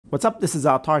What's up? This is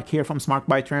Tark here from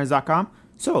smartbiketrainers.com.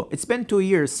 So it's been 2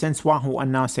 years since Wahoo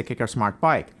announced the KICKR Smart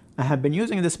Bike. I have been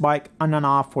using this bike on and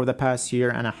off for the past year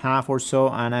and a half or so,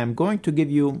 and I'm going to give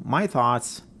you my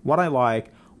thoughts, what I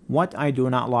like, what I do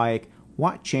not like,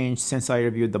 what changed since I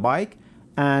reviewed the bike,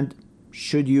 and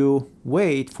should you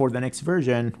wait for the next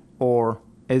version, or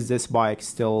is this bike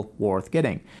still worth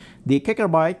getting? The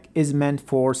KICKR bike is meant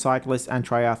for cyclists and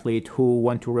triathletes who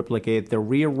want to replicate the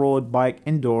real road bike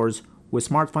indoors with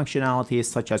smart functionalities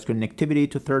such as connectivity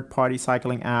to third-party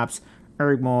cycling apps,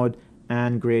 erg mode,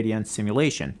 and gradient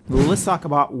simulation. Let's talk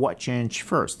about what changed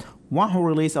first. Wahoo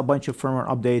released a bunch of firmware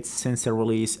updates since the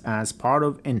release as part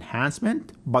of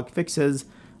enhancement, bug fixes,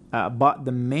 but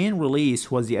the main release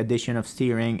was the addition of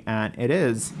steering, and it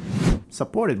is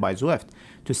supported by Zwift.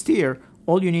 To steer,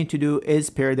 all you need to do is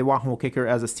pair the Wahoo KICKR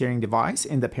as a steering device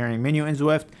in the pairing menu in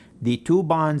Zwift. The two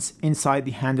buttons inside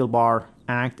the handlebar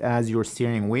act as your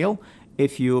steering wheel.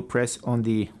 If you press on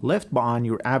the left button,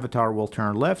 your avatar will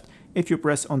turn left. If you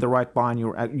press on the right button,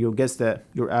 you'll guess that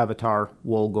your avatar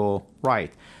will go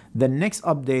right. The next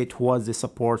update was the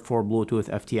support for Bluetooth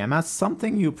FTMS,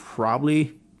 something you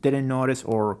probably didn't notice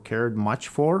or cared much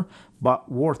for,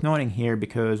 but worth noting here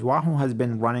because Wahoo has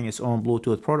been running its own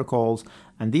Bluetooth protocols,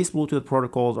 and these Bluetooth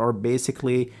protocols are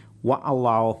basically what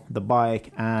allow the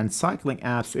bike and cycling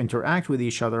apps to interact with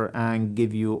each other and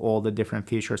give you all the different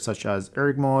features such as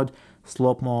erg mode,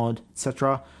 slope mode,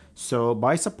 etc. So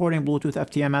by supporting Bluetooth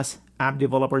FTMS, app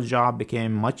developers' job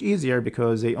became much easier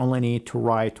because they only need to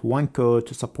write one code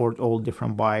to support all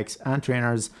different bikes and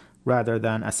trainers rather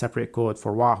than a separate code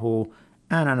for Wahoo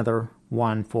and another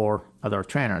one for other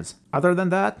trainers. Other than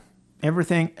that,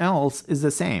 everything else is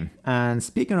the same. And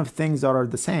speaking of things that are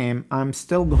the same, I'm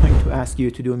still going to ask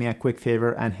you to do me a quick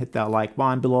favor and hit that like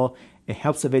button below. It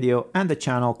helps the video and the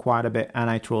channel quite a bit, and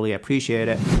I truly appreciate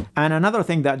it. And another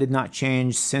thing that did not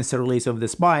change since the release of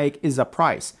this bike is the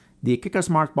price. The KICKR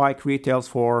Smart Bike retails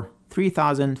for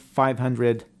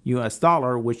 $3,500 US,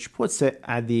 which puts it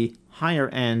at the higher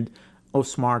end of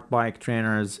smart bike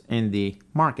trainers in the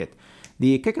market.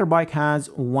 The KICKR bike has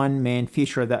one main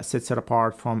feature that sets it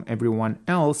apart from everyone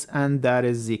else, and that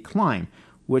is the climb,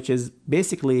 which is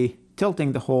basically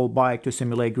tilting the whole bike to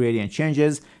simulate gradient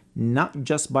changes, not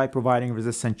just by providing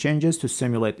resistance changes to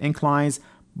simulate inclines,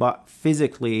 but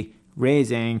physically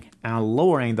raising and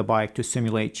lowering the bike to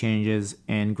simulate changes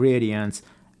in gradients,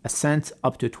 ascents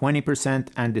up to 20%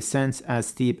 and descents as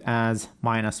steep as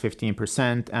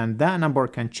 -15%, and that number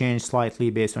can change slightly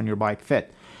based on your bike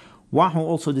fit. Wahoo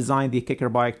also designed the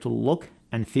KICKR bike to look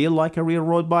and feel like a real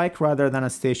road bike rather than a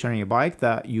stationary bike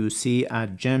that you see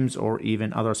at gyms or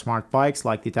even other smart bikes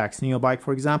like the Tax Neo bike,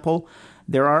 for example.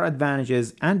 There are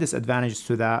advantages and disadvantages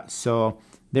to that. So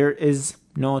there is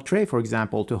no tray, for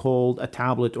example, to hold a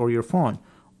tablet or your phone,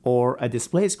 or a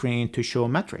display screen to show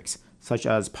metrics such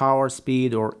as power,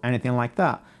 speed, or anything like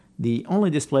that. The only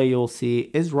display you'll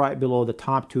see is right below the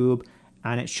top tube,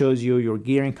 and it shows you your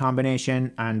gearing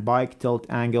combination and bike tilt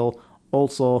angle,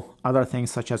 also other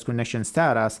things such as connection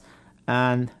status,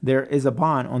 and there is a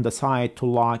button on the side to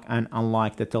lock and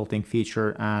unlock the tilting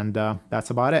feature, and that's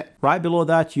about it. Right below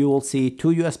that you will see two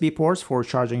USB ports for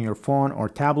charging your phone or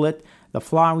tablet. The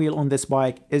flywheel on this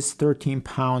bike is 13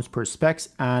 pounds per specs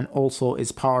and also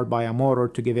is powered by a motor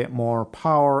to give it more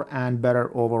power and better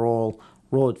overall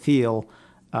road feel,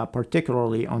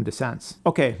 particularly on descents.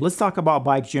 Okay, let's talk about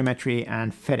bike geometry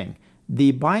and fitting.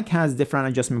 The bike has different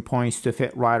adjustment points to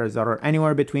fit riders that are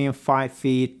anywhere between 5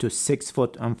 feet to 6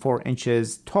 foot and 4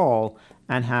 inches tall,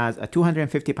 and has a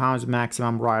 250 pounds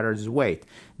maximum rider's weight.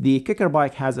 The KICKR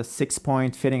bike has a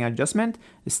 6-point fitting adjustment: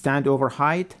 standover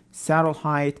height, saddle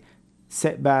height,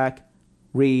 sit back,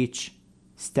 reach,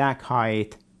 stack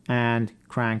height, and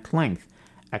crank length.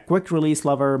 A quick release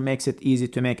lever makes it easy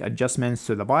to make adjustments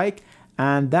to the bike.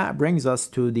 And that brings us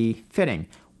to the fitting.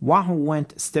 Wahoo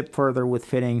went a step further with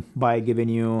fitting by giving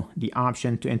you the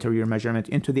option to enter your measurement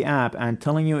into the app and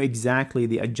telling you exactly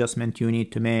the adjustment you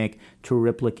need to make to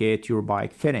replicate your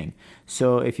bike fitting.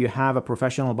 So if you have a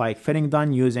professional bike fitting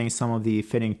done using some of the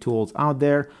fitting tools out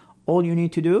there, all you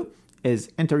need to do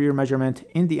is enter your measurement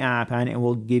in the app and it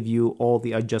will give you all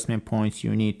the adjustment points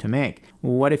you need to make.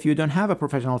 What if you don't have a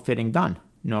professional fitting done?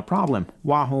 No problem.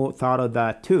 Wahoo thought of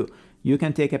that too. You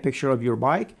can take a picture of your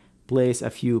bike, place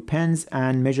a few pins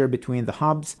and measure between the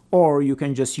hubs, or you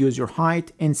can just use your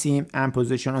height, inseam, and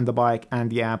position on the bike,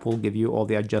 and the app will give you all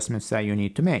the adjustments that you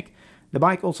need to make. The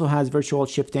bike also has virtual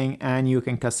shifting, and you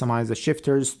can customize the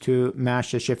shifters to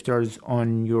match the shifters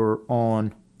on your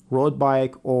own road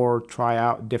bike or try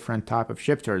out different type of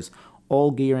shifters. All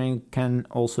gearing can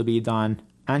also be done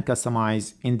and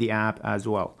customized in the app as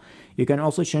well. You can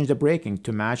also change the braking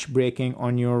to match braking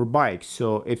on your bike.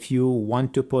 So if you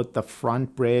want to put the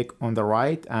front brake on the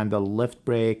right and the left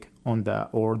brake on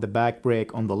the back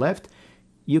brake on the left,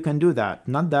 you can do that.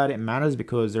 Not that it matters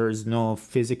because there is no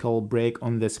physical brake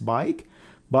on this bike,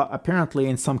 but apparently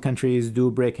in some countries do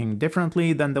braking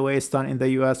differently than the way it's done in the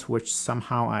US, which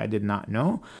somehow I did not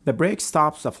know. The brake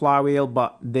stops the flywheel,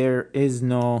 but there is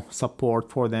no support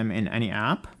for them in any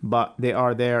app, but they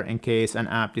are there in case an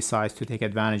app decides to take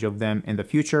advantage of them in the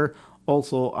future.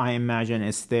 Also, I imagine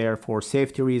it's there for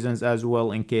safety reasons as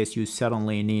well, in case you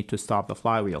suddenly need to stop the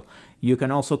flywheel. You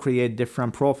can also create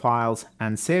different profiles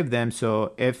and save them,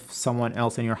 so if someone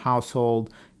else in your household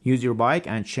use your bike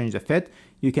and change the fit,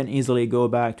 you can easily go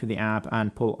back to the app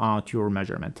and pull out your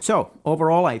measurement. So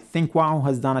overall, I think Wahoo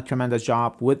has done a tremendous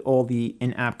job with all the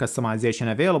in-app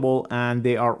customization available, and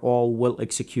they are all well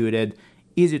executed,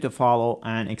 easy to follow,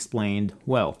 and explained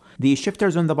well. The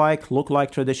shifters on the bike look like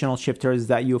traditional shifters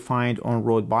that you find on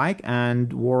road bike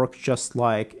and work just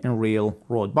like in real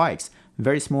road bikes.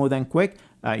 Very smooth and quick.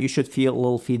 You should feel a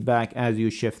little feedback as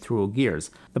you shift through gears.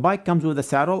 The bike comes with a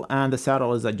saddle, and the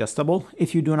saddle is adjustable.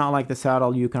 If you do not like the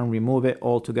saddle, you can remove it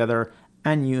altogether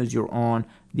and use your own.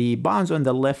 The buttons on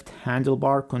the left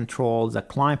handlebar control the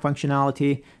climb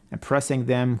functionality, and pressing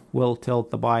them will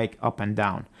tilt the bike up and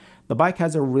down. The bike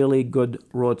has a really good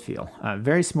road feel,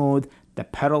 very smooth. The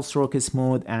pedal stroke is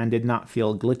smooth and did not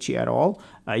feel glitchy at all.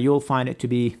 You'll find it to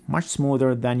be much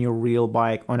smoother than your real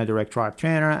bike on a direct drive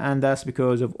trainer, and that's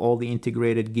because of all the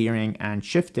integrated gearing and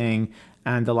shifting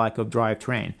and the lack of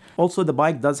drivetrain. Also, the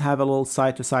bike does have a little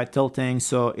side-to-side tilting,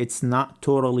 so it's not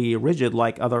totally rigid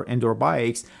like other indoor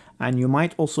bikes, and you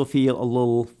might also feel a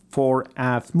little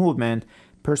fore-aft movement.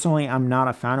 Personally, I'm not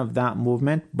a fan of that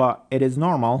movement, but it is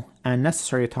normal and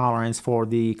necessary tolerance for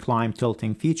the climb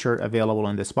tilting feature available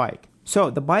in this bike.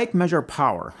 So the bike measures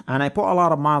power, and I put a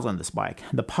lot of miles on this bike.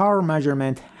 The power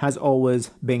measurement has always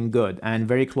been good and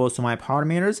very close to my power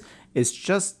meters. It's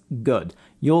just good.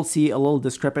 You'll see a little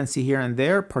discrepancy here and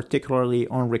there, particularly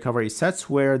on recovery sets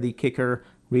where the KICKR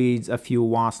reads a few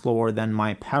watts lower than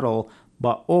my pedal,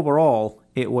 but overall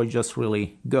it was just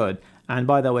really good. And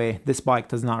by the way, this bike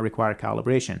does not require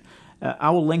calibration.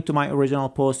 I will link to my original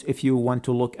post if you want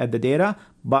to look at the data,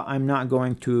 but I'm not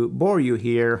going to bore you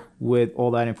here with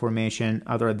all that information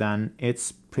other than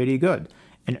it's pretty good.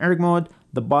 In erg mode,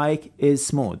 the bike is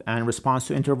smooth and responds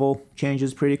to interval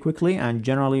changes pretty quickly and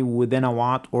generally within a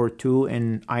watt or two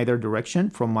in either direction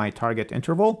from my target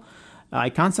interval. I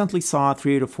constantly saw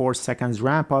 3 to 4 seconds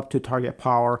ramp up to target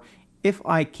power if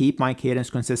I keep my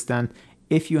cadence consistent.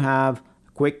 If you have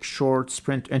quick short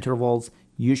sprint intervals,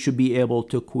 you should be able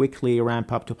to quickly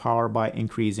ramp up to power by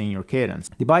increasing your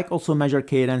cadence. The bike also measured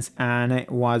cadence and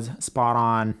it was spot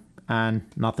on, and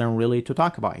nothing really to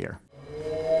talk about here.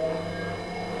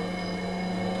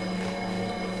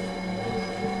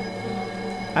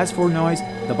 As for noise,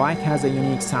 the bike has a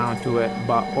unique sound to it,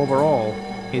 but overall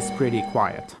it's pretty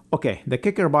quiet. Okay, the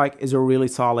KICKR bike is a really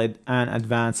solid and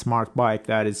advanced smart bike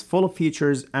that is full of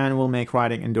features and will make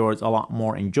riding indoors a lot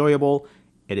more enjoyable.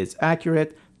 It is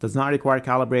accurate, does not require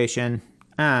calibration,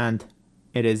 and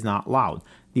it is not loud.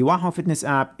 The Wahoo Fitness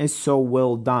app is so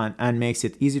well done and makes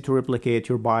it easy to replicate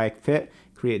your bike fit,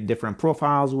 create different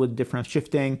profiles with different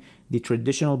shifting. The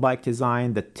traditional bike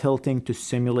design, the tilting to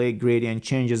simulate gradient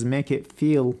changes make it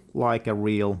feel like a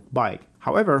real bike.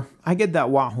 However, I get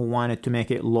that Wahoo wanted to make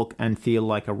it look and feel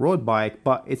like a road bike,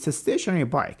 but it's a stationary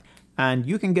bike. And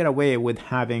you can get away with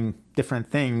having different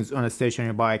things on a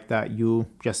stationary bike that you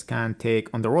just can't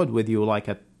take on the road with you, like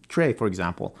a tray, for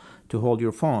example, to hold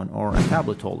your phone, or a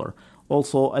tablet holder.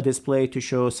 Also, a display to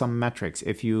show some metrics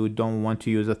if you don't want to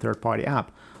use a third-party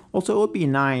app. Also, it would be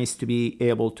nice to be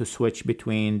able to switch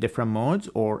between different modes,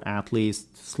 or at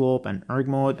least slope and erg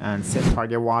mode, and set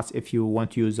target watts if you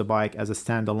want to use the bike as a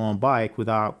standalone bike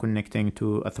without connecting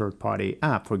to a third-party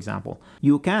app, for example.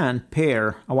 You can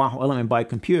pair a Wahoo Element bike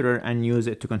computer and use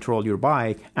it to control your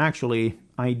bike. Actually,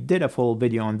 I did a full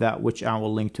video on that, which I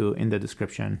will link to in the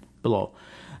description below.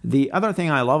 The other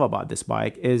thing I love about this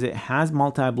bike is it has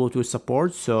multi-Bluetooth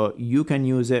support, so you can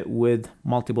use it with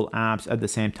multiple apps at the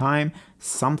same time,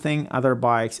 something other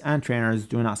bikes and trainers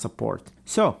do not support.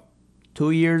 So, 2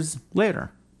 years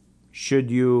later, should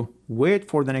you wait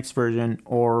for the next version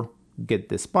or get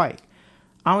this bike?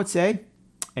 I would say,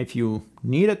 if you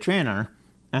need a trainer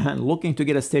and looking to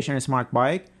get a stationary smart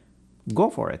bike, go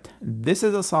for it. This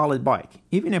is a solid bike.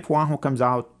 Even if Wahoo comes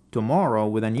out tomorrow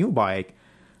with a new bike,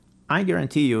 I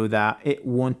guarantee you that it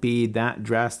won't be that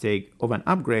drastic of an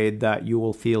upgrade that you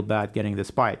will feel bad getting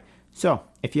this bike. So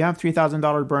if you have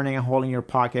 $3,000 burning a hole in your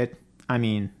pocket, I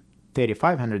mean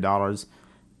 $3,500,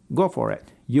 go for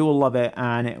it. You will love it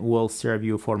and it will serve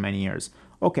you for many years.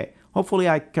 Okay, hopefully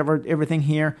I covered everything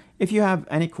here. If you have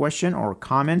any question or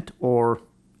comment, or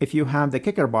if you have the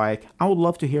KICKR bike, I would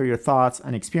love to hear your thoughts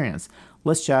and experience.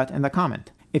 Let's chat in the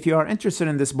comment. If you are interested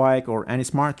in this bike or any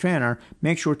smart trainer,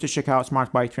 make sure to check out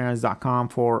smartbiketrainers.com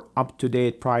for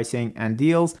up-to-date pricing and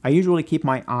deals. I usually keep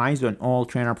my eyes on all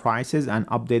trainer prices and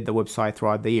update the website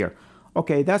throughout the year.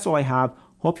 Okay, that's all I have.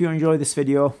 Hope you enjoyed this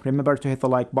video. Remember to hit the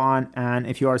like button, and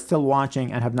if you are still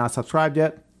watching and have not subscribed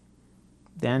yet,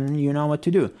 then you know what to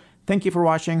do. Thank you for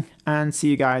watching, and see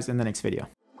you guys in the next video.